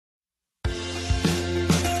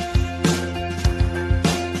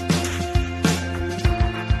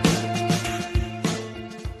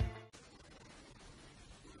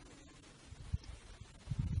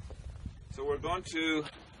going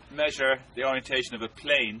to measure the orientation of a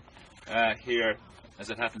plane here, as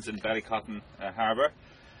it happens in Ballycotton Harbour.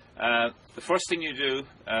 The first thing you do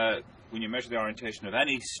when you measure the orientation of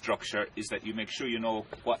any structure is that you make sure you know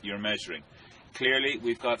what you're measuring. Clearly,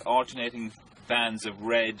 we've got alternating bands of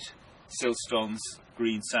red siltstones,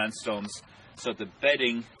 green sandstones, so the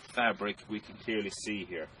bedding fabric we can clearly see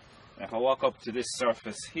here. Now, if I walk up to this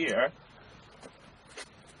surface here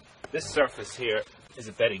is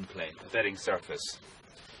a bedding plane, a bedding surface.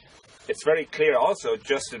 It's very clear also,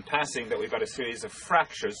 just in passing, that we've got a series of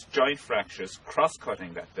fractures, joint fractures,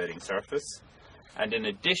 cross-cutting that bedding surface. And in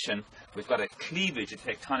addition, we've got a cleavage, a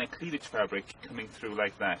tectonic cleavage fabric coming through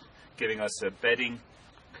like that, giving us a bedding,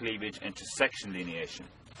 cleavage, intersection lineation.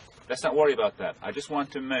 Let's not worry about that. I just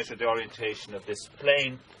want to measure the orientation of this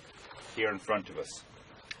plane here in front of us.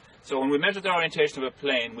 So when we measure the orientation of a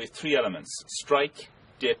plane, we have three elements: strike,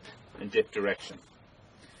 dip, and dip direction.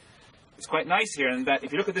 It's quite nice here in that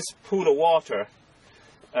if you look at this pool of water,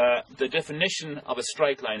 the definition of a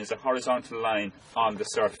strike line is a horizontal line on the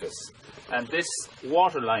surface. And this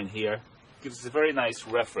water line here gives us a very nice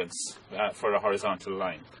reference for a horizontal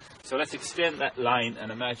line. So let's extend that line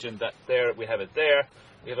and imagine that there, we have it there,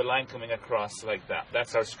 we have a line coming across like that.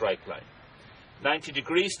 That's our strike line. 90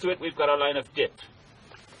 degrees to it, we've got our line of dip.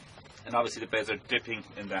 And obviously the beds are dipping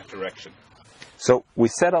in that direction. So we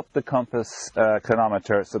set up the compass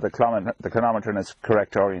chronometer so the chronometer in its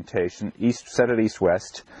correct orientation, set it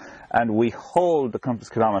east-west, and we hold the compass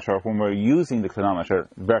chronometer when we're using the chronometer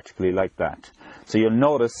vertically like that. So you'll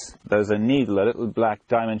notice there's a needle, a little black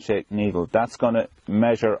diamond-shaped needle. That's going to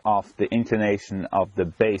measure off the inclination of the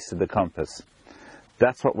base of the compass.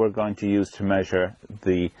 That's what we're going to use to measure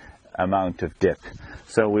the amount of dip.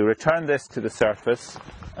 So we return this to the surface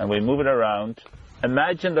and we move it around.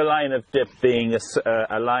 Imagine the line of dip being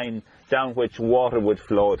a line down which water would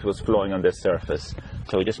flow if it was flowing on this surface.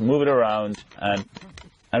 So we just move it around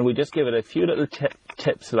and we just give it a few little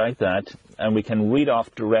tips like that, and we can read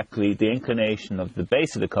off directly the inclination of the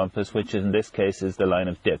base of the compass, which in this case is the line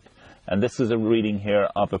of dip. And this is a reading here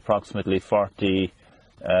of approximately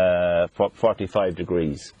 45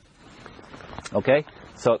 degrees. Okay,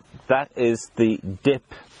 so that is the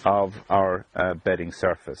dip of our bedding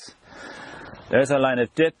surface. There's our line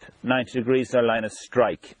of dip, 90 degrees, our line of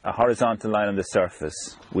strike, a horizontal line on the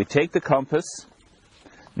surface. We take the compass,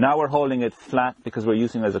 now we're holding it flat because we're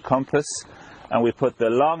using it as a compass, and we put the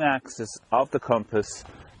long axis of the compass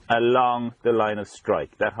along the line of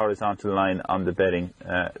strike, that horizontal line on the bedding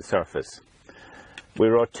surface. We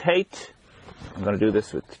rotate, I'm going to do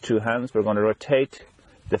this with two hands, we're going to rotate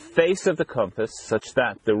the face of the compass such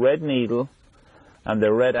that the red needle and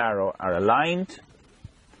the red arrow are aligned.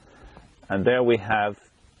 And there we have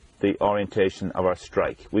the orientation of our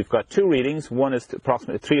strike. We've got two readings. One is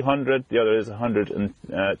approximately 300, the other is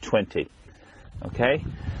 120. Okay?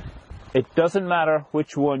 It doesn't matter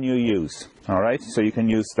which one you use. All right? So you can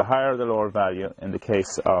use the higher or the lower value in the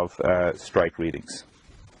case of strike readings.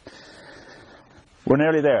 We're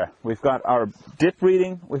nearly there. We've got our dip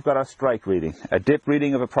reading, we've got our strike reading. A dip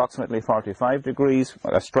reading of approximately 45 degrees,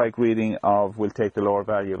 a strike reading of, we'll take the lower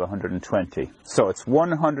value of 120. So it's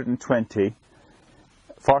 120,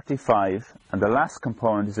 45, and the last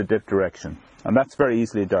component is a dip direction. And that's very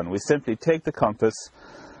easily done. We simply take the compass,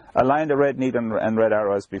 align the red needle and red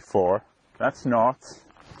arrow as before. That's north,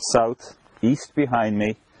 south, east behind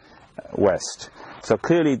me, west. So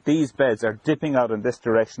clearly these beds are dipping out in this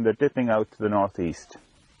direction, they're dipping out to the northeast.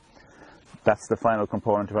 That's the final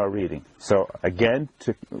component of our reading. So again,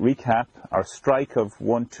 to recap, our strike of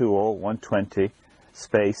 120, 120,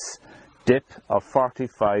 space, dip of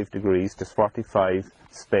 45 degrees, just 45,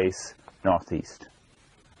 space, northeast.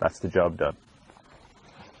 That's the job done.